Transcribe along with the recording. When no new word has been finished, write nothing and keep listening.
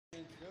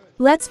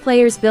Let's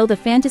players build a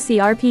fantasy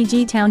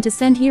RPG town to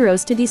send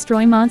heroes to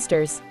destroy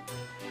monsters.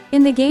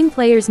 In the game,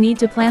 players need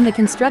to plan the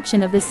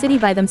construction of the city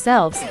by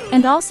themselves,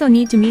 and also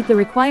need to meet the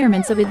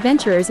requirements of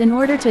adventurers in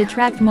order to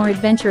attract more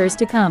adventurers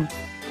to come.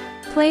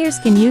 Players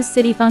can use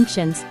city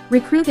functions,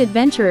 recruit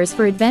adventurers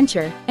for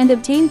adventure, and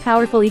obtain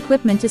powerful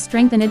equipment to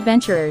strengthen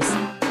adventurers.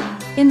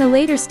 In the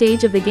later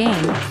stage of the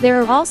game,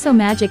 there are also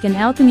magic and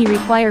alchemy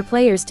require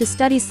players to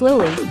study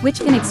slowly, which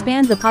can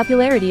expand the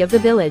popularity of the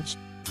village.